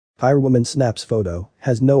Firewoman snaps photo,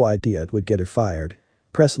 has no idea it would get her fired.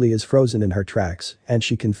 Presley is frozen in her tracks and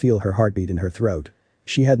she can feel her heartbeat in her throat.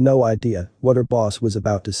 She had no idea what her boss was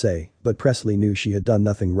about to say, but Presley knew she had done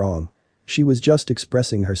nothing wrong. She was just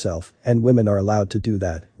expressing herself, and women are allowed to do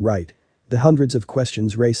that, right? The hundreds of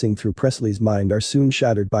questions racing through Presley's mind are soon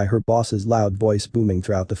shattered by her boss's loud voice booming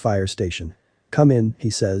throughout the fire station. "Come in,"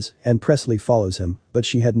 he says, and Presley follows him, but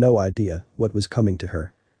she had no idea what was coming to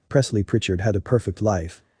her. Presley Pritchard had a perfect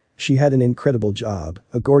life. She had an incredible job,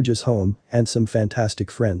 a gorgeous home, and some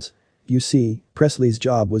fantastic friends. You see, Presley's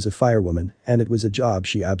job was a firewoman, and it was a job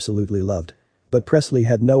she absolutely loved. But Presley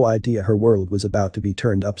had no idea her world was about to be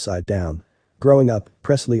turned upside down. Growing up,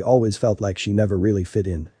 Presley always felt like she never really fit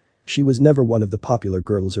in. She was never one of the popular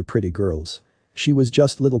girls or pretty girls. She was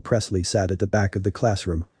just little Presley sat at the back of the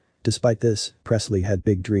classroom. Despite this, Presley had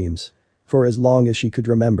big dreams. For as long as she could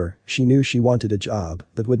remember, she knew she wanted a job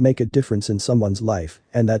that would make a difference in someone's life,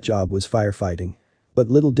 and that job was firefighting. But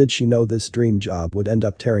little did she know this dream job would end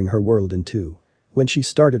up tearing her world in two. When she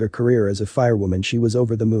started her career as a firewoman, she was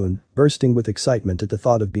over the moon, bursting with excitement at the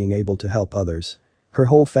thought of being able to help others. Her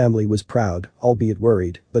whole family was proud, albeit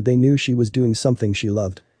worried, but they knew she was doing something she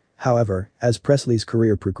loved. However, as Presley's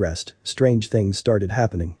career progressed, strange things started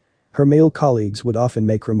happening. Her male colleagues would often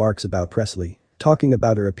make remarks about Presley, talking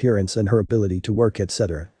about her appearance and her ability to work,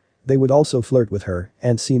 etc. They would also flirt with her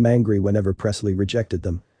and seem angry whenever Presley rejected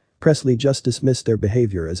them. Presley just dismissed their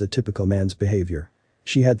behavior as a typical man's behavior.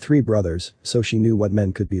 She had 3 brothers, so she knew what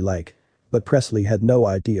men could be like. But Presley had no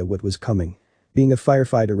idea what was coming. Being a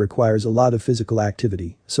firefighter requires a lot of physical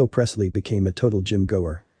activity, so Presley became a total gym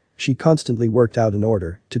goer. She constantly worked out in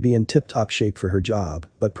order to be in tip-top shape for her job,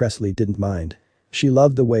 but Presley didn't mind. She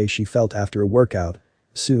loved the way she felt after a workout.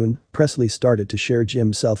 Soon, Presley started to share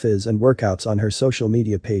gym selfies and workouts on her social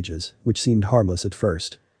media pages, which seemed harmless at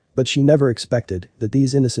first. But she never expected that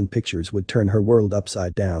these innocent pictures would turn her world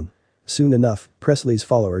upside down. Soon enough, Presley's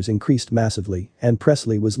followers increased massively, and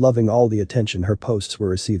Presley was loving all the attention her posts were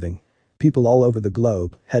receiving. People all over the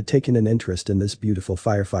globe had taken an interest in this beautiful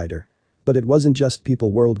firefighter. But it wasn't just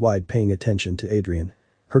people worldwide paying attention to Adrienne.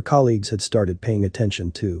 Her colleagues had started paying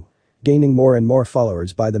attention too. Gaining more and more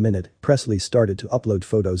followers by the minute, Presley started to upload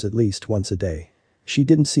photos at least once a day. She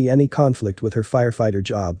didn't see any conflict with her firefighter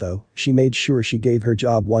job though. She made sure she gave her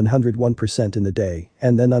job 101% in the day,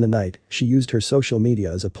 and then on a night, she used her social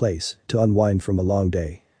media as a place to unwind from a long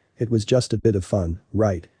day. It was just a bit of fun,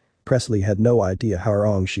 right? Presley had no idea how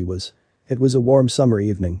wrong she was. It was a warm summer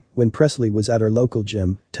evening when Presley was at her local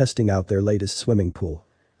gym testing out their latest swimming pool.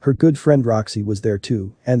 Her good friend Roxy was there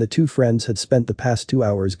too, and the 2 friends had spent the past 2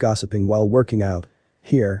 hours gossiping while working out.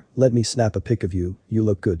 "Here, let me snap a pic of you, you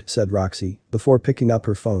look good," said Roxy, before picking up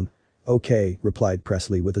her phone. "Okay," replied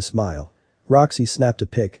Presley with a smile. Roxy snapped a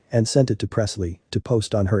pic and sent it to Presley to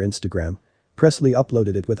post on her Instagram. Presley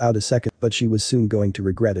uploaded it without a second, but she was soon going to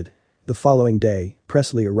regret it. The following day,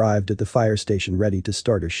 Presley arrived at the fire station ready to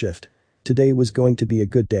start her shift. Today was going to be a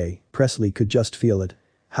good day, Presley could just feel it.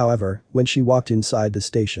 However, when she walked inside the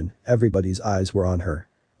station, everybody's eyes were on her.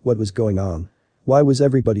 What was going on? Why was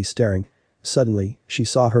everybody staring? Suddenly, she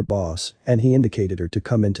saw her boss, and he indicated her to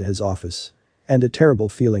come into his office. And a terrible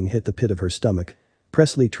feeling hit the pit of her stomach.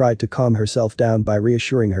 Presley tried to calm herself down by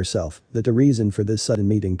reassuring herself that the reason for this sudden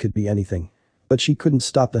meeting could be anything. But she couldn't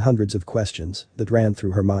stop the hundreds of questions that ran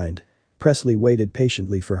through her mind. Presley waited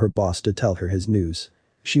patiently for her boss to tell her his news.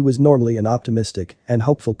 She was normally an optimistic and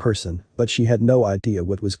hopeful person, but she had no idea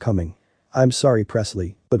what was coming. "I'm sorry,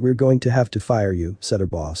 Presley, but we're going to have to fire you," said her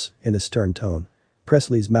boss, in a stern tone.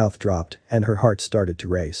 Presley's mouth dropped and her heart started to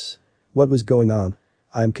race. What was going on?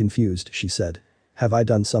 "I'm confused," she said. "Have I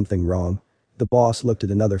done something wrong?" The boss looked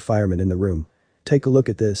at another fireman in the room. "Take a look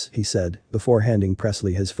at this," he said, before handing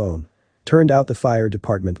Presley his phone. Turned out the fire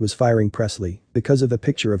department was firing Presley because of a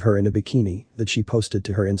picture of her in a bikini that she posted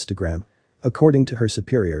to her Instagram. According to her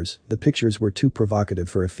superiors, the pictures were too provocative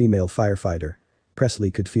for a female firefighter. Presley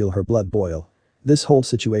could feel her blood boil. This whole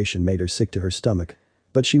situation made her sick to her stomach.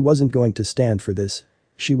 But she wasn't going to stand for this.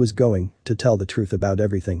 She was going to tell the truth about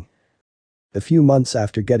everything. A few months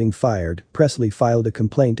after getting fired, Presley filed a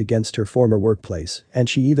complaint against her former workplace, and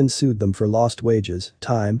she even sued them for lost wages,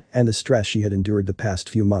 time, and the stress she had endured the past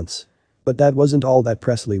few months. But that wasn't all that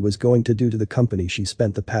Presley was going to do to the company she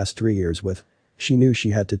spent the past 3 years with. She knew she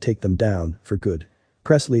had to take them down for good.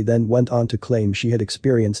 Presley then went on to claim she had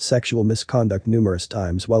experienced sexual misconduct numerous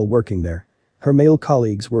times while working there. Her male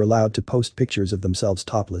colleagues were allowed to post pictures of themselves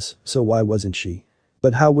topless, so why wasn't she?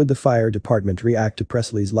 But how would the fire department react to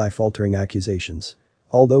Presley's life-altering accusations?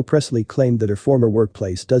 Although Presley claimed that her former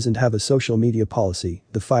workplace doesn't have a social media policy,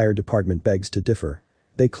 the fire department begs to differ.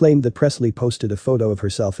 They claimed that Presley posted a photo of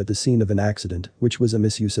herself at the scene of an accident, which was a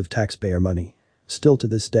misuse of taxpayer money. Still to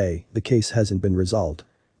this day, the case hasn't been resolved.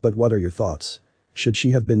 But what are your thoughts? Should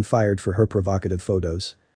she have been fired for her provocative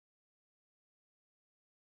photos?